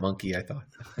 I'm that monkey, I thought.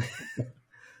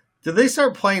 Did they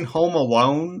start playing Home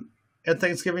Alone at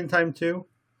Thanksgiving time too?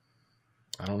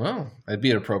 I don't know. That'd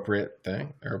be an appropriate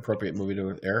thing or appropriate movie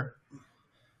to air.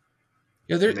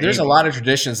 You know, there's a lot of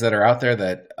traditions that are out there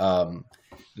that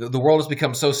the world has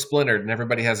become so splintered and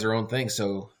everybody has their own thing.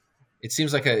 So it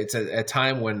seems like it's a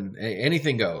time when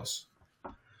anything goes.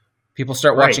 People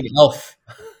start watching Elf.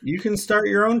 You can start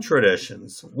your own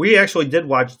traditions. We actually did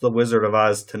watch The Wizard of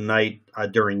Oz tonight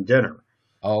during dinner.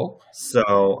 Oh.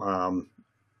 So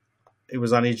it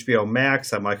was on HBO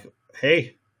Max. I'm like,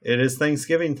 hey, it is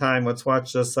Thanksgiving time. Let's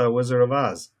watch this Wizard of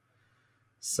Oz.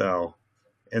 So,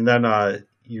 and then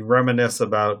you reminisce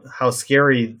about how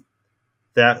scary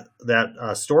that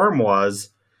storm was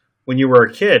when you were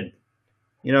a kid.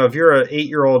 You know, if you're an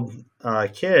 8-year-old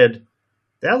kid,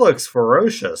 that looks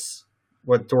ferocious,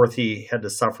 what Dorothy had to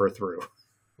suffer through.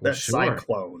 That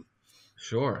cyclone.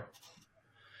 Sure.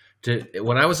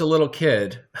 When I was a little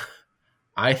kid,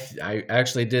 I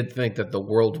actually did think that the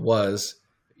world was,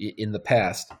 in the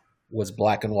past, was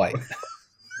black and white.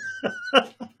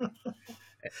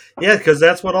 Yeah, because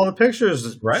that's what all the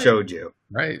pictures showed you.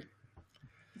 Right.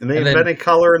 And they invented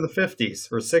color in the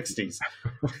 50s or 60s.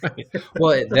 Right.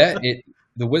 Well,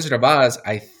 The Wizard of Oz,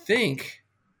 I think,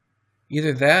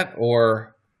 either that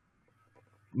or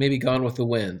maybe Gone with the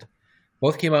Wind,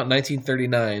 both came out in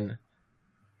 1939.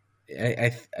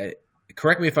 I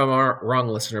correct me if I'm wrong,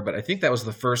 listener, but I think that was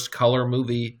the first color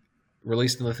movie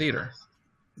released in the theater.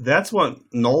 That's what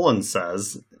Nolan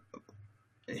says.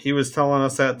 He was telling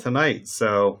us that tonight.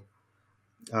 So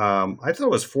I thought it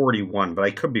was 41, but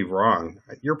I could be wrong.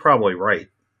 You're probably right.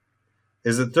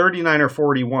 Is it 39 or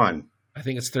 41? I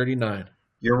think it's 39.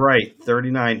 You're right.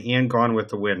 39 and Gone with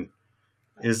the Wind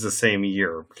is the same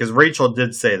year, because Rachel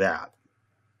did say that.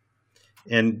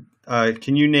 And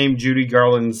can you name Judy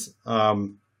Garland's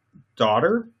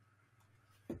daughter?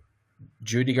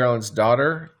 Judy Garland's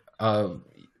daughter?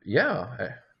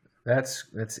 Yeah,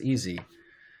 that's easy.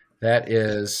 That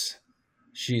is,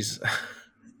 she's.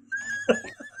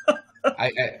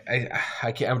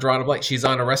 I can't. I'm drawing a blank. She's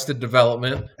on Arrested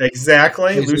Development.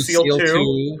 Exactly. Lucille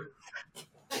 2.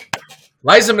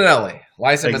 Liza Minnelli.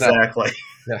 Exactly.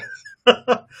 Yeah.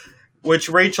 Which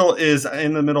Rachel is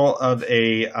in the middle of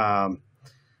a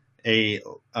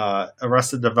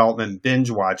Arrested Development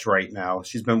binge watch right now.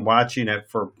 She's been watching it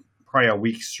for probably a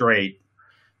week straight.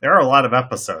 There are a lot of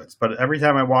episodes, but every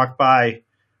time I walk by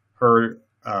her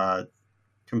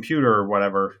computer or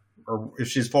whatever, or if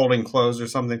she's folding clothes or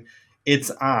something,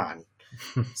 it's on.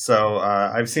 So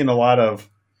I've seen a lot of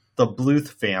the Bluth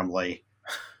family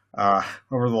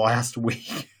over the last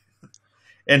week.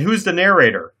 And who's the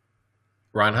narrator?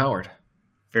 Ron Howard.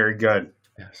 Very good.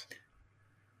 Yes.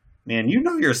 Man, you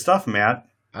know your stuff, Matt.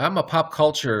 I'm a pop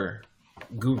culture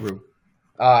guru.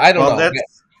 I don't know.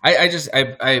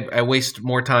 I waste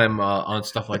more time on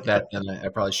stuff like that than I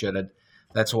probably should.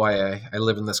 That's why I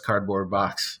live in this cardboard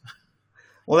box.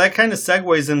 Well, that kind of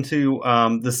segues into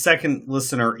the second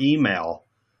listener email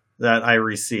that I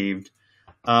received.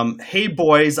 Hey,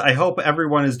 boys, I hope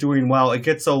everyone is doing well. It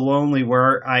gets so lonely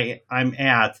where I'm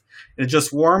at. It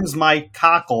just warms my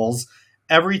cockles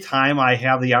every time I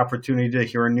have the opportunity to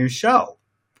hear a new show.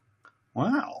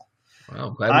 Wow.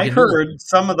 I heard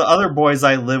some of the other boys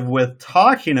I live with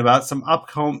talking about some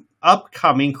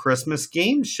upcoming Christmas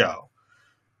game show.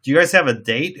 Do you guys have a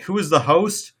date? Who is the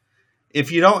host?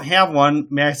 If you don't have one,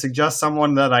 may I suggest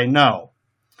someone that I know?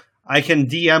 I can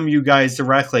DM you guys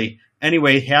directly.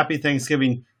 Anyway, happy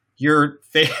Thanksgiving. Your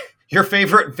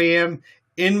favorite fan,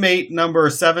 inmate number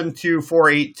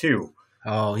 72482.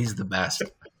 Oh, he's the best.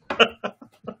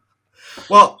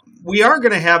 Well, we are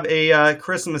going to have a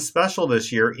Christmas special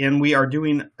this year, and we are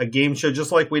doing a game show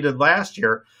just like we did last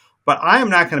year, but I am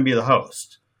not going to be the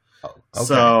host. Oh, okay.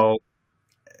 So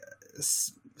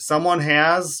someone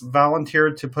has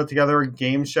volunteered to put together a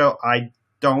game show. I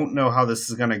don't know how this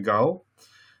is going to go.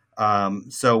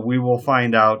 So we will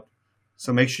find out.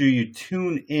 So make sure you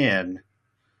tune in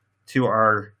to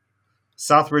our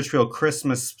South Ridgefield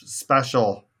Christmas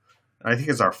special. I think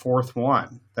it's our fourth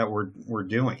one that we're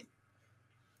doing.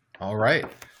 All right.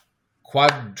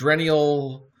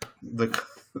 Quadrennial the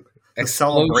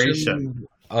celebration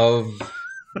of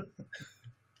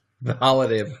The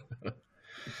holiday.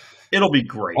 It'll be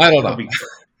great. I don't It'll know. be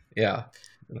great. Yeah.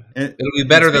 And, It'll be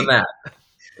better than that.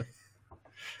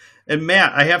 and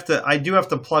Matt, I do have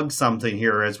to plug something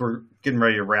here as we're getting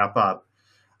ready to wrap up.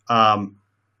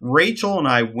 Rachel and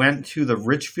I went to the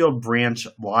Richfield Branch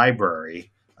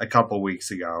Library a couple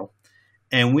weeks ago,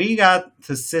 and we got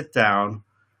to sit down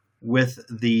with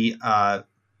the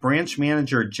branch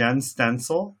manager, Jen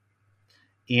Stencil,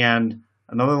 and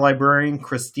another librarian,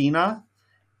 Christina,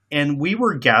 and we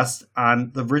were guests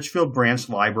on the Richfield Branch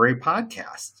Library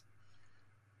podcast.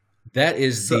 That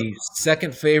is the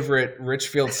second favorite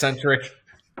Richfield-centric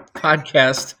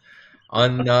podcast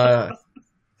on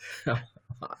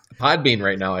Podbean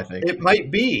right now, I think. It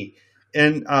might be.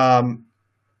 And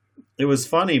it was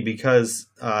funny because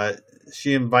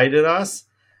she invited us.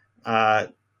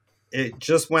 It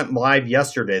just went live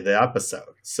yesterday, the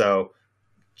episode. So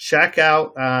check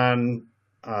out on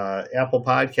Apple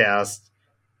Podcast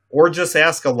or just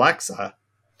ask Alexa.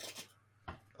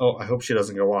 Oh, I hope she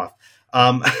doesn't go off.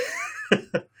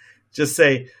 Just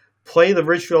say, play the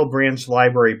Richfield Branch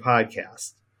Library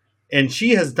podcast. And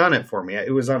she has done it for me.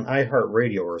 It was on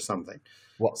iHeartRadio or something.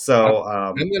 Well, so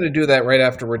I'm going to do that right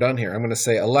after we're done here. I'm going to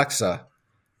say, Alexa,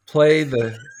 play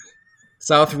the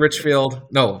South Richfield.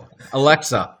 No,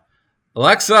 Alexa.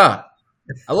 Alexa.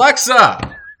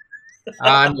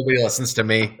 Nobody listens to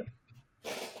me.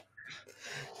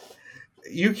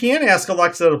 You can ask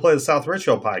Alexa to play the South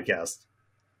Richfield podcast,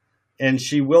 and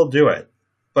she will do it.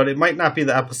 But it might not be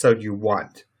the episode you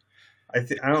want. I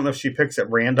don't know if she picks at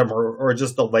random or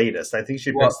just the latest. I think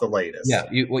she picks the latest. Yeah,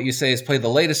 what you say is play the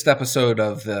latest episode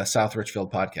of the South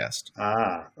Richfield podcast.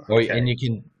 Okay. And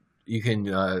you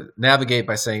can navigate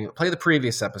by saying play the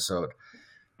previous episode.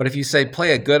 But if you say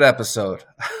play a good episode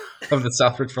of the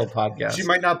South Richfield podcast, she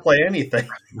might not play anything.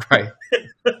 Right?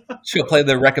 She'll play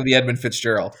the Wreck of the Edmund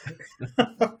Fitzgerald.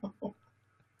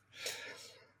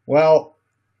 Well,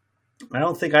 I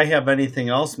don't think I have anything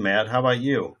else, Matt. How about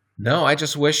you? No, I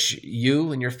just wish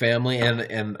you and your family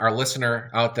and our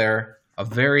listener out there a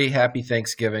very happy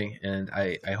Thanksgiving, and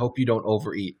I hope you don't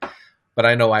overeat, but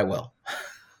I know I will.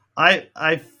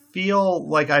 I feel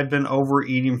like I've been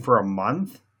overeating for a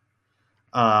month.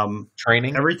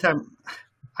 Training? Every time.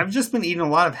 I've just been eating a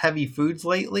lot of heavy foods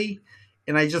lately,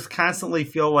 and I just constantly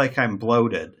feel like I'm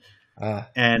bloated.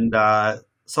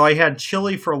 So I had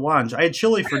chili for lunch. I had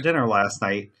chili for dinner last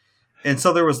night. And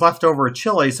so there was leftover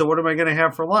chili. So what am I going to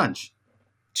have for lunch?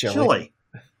 Chili.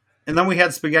 And then we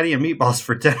had spaghetti and meatballs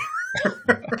for dinner.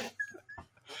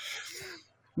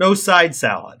 No side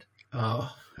salad.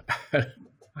 Oh, a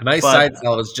nice side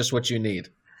salad is just what you need.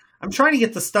 I'm trying to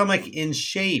get the stomach in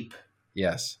shape.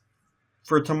 Yes.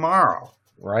 For tomorrow.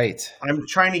 Right. I'm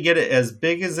trying to get it as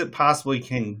big as it possibly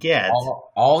can get.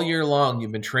 All year long,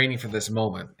 you've been training for this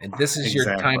moment. And this is your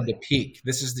time to peak.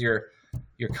 This is your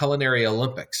culinary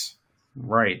Olympics.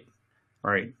 Right.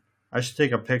 I should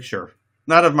take a picture,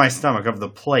 not of my stomach, of the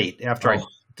plate after I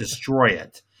destroy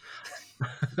it.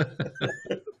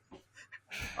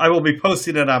 I will be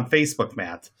posting it on Facebook,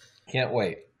 Matt. Can't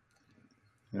wait.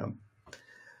 Yeah.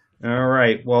 All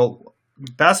right. Well,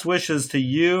 best wishes to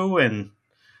you and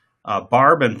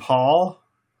Barb and Paul.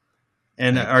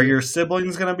 And are your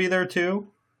siblings going to be there too?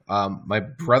 My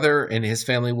brother and his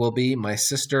family will be. My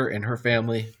sister and her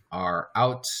family are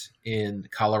out in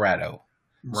Colorado,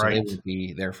 so they will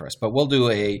be there for us. But we'll do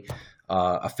a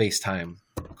FaceTime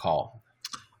call.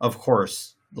 Of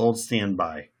course, the old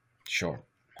standby. Sure.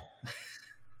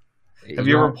 Have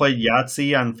you ever played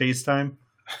Yahtzee on FaceTime?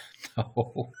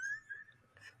 No.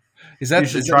 Is that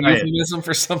a euphemism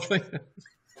for something?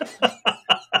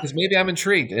 Because maybe I'm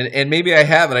intrigued, and maybe I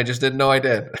have, and I just didn't know I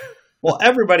did. Well,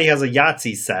 everybody has a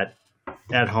Yahtzee set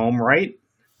at home, right?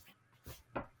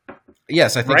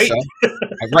 Yes, I think so.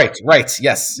 Right,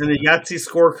 yes. And the Yahtzee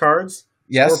scorecards?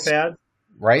 Yes. Scorepad?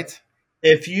 Right.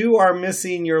 If you are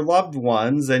missing your loved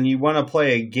ones and you want to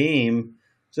play a game,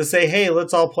 just say, hey,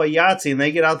 let's all play Yahtzee. And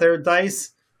they get out their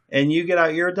dice, and you get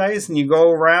out your dice, and you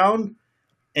go around,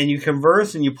 and you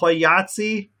converse, and you play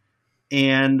Yahtzee,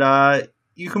 and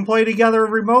you can play together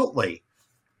remotely.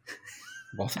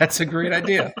 Well, that's a great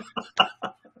idea.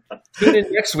 Tune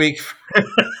in next week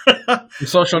for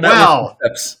social network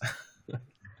tips.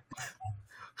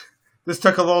 This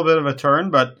took a little bit of a turn,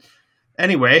 but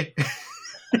anyway.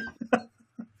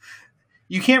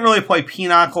 You can't really play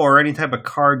Pinochle or any type of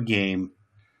card game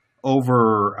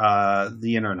over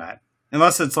the internet.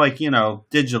 Unless it's like,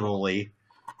 digitally.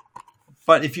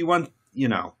 But if you want,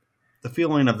 the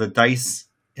feeling of the dice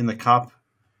in the cup,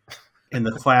 in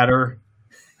the clatter,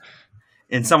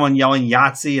 and someone yelling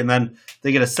Yahtzee, and then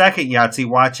they get a second Yahtzee,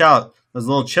 watch out. Those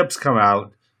little chips come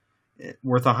out,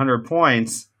 worth 100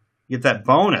 points, you get that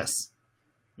bonus.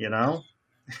 You know?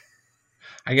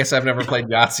 I guess I've never played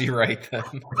Yahtzee right then.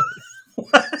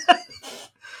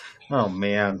 Oh,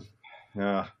 man.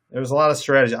 Yeah. There's a lot of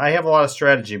strategy. I have a lot of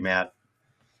strategy, Matt.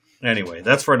 Anyway,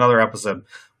 that's for another episode.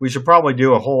 We should probably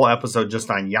do a whole episode just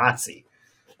on Yahtzee.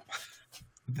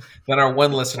 Then our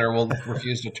one listener will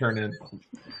refuse to turn in.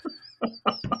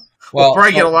 We'll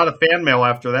probably get a lot of fan mail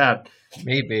after that.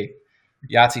 Maybe.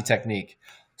 Yahtzee technique.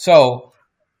 So,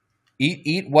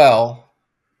 eat well.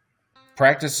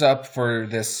 Practice up for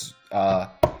this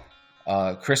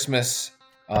Christmas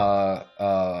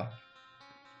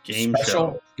game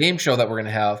show that we're going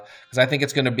to have, because I think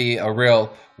it's going to be a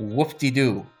real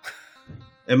whoop-de-doo.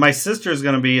 And my sister is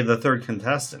going to be the third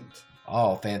contestant.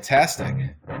 Oh,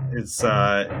 fantastic! It's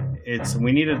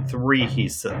we needed 3. He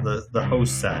said the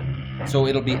host said. So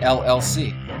it'll be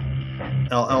LLC.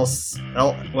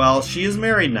 Well, she is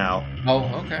married now. Oh,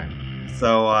 okay.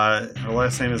 So her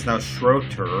last name is now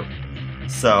Schroeter.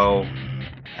 So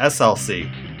SLC.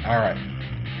 All right.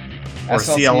 Or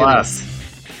SLC CLS.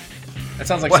 That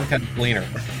sounds like some kind of cleaner.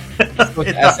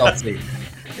 It SLC.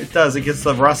 It does. It gets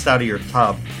the rust out of your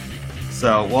tub.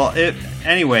 So, well,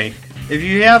 anyway, if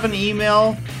you have an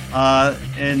email,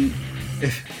 and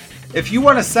if you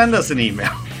want to send us an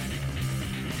email,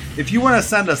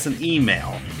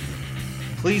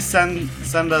 please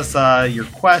send us your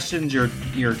questions,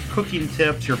 your cooking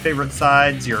tips, your favorite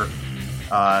sides, your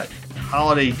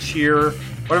holiday cheer,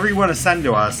 whatever you want to send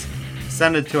to us.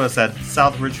 Send it to us at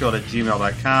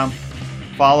southridgefield@gmail.com.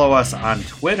 Follow us on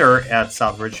Twitter at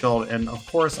South Ridgefield, and of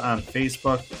course on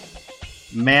Facebook.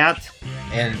 Matt.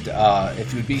 And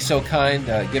if you would be so kind,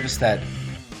 give us that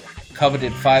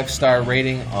coveted 5-star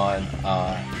rating on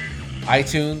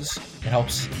iTunes. It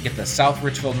helps get the South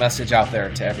Ridgefield message out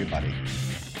there to everybody.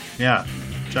 Yeah,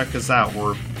 check us out.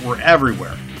 We're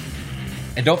everywhere.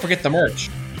 And don't forget the merch.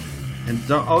 And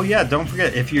don't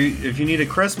forget, if you need a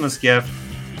Christmas gift,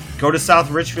 go to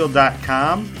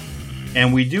southridgefield.com.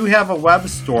 And we do have a web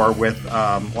store with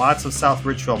lots of South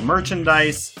Ridgefield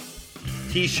merchandise,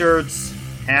 T-shirts,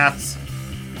 hats,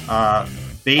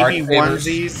 baby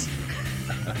onesies.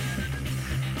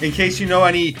 In case you know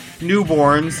any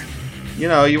newborns, you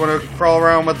want to crawl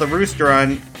around with the rooster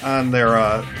on their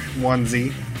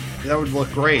onesie. That would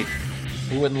look great.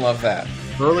 Who wouldn't love that?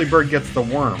 Early bird gets the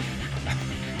worm.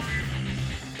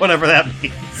 Whatever that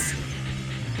means.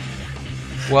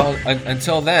 Well,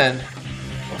 until then,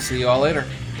 we'll see you all later.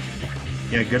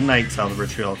 Yeah, good night, South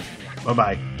Ridgefield.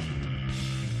 Bye-bye.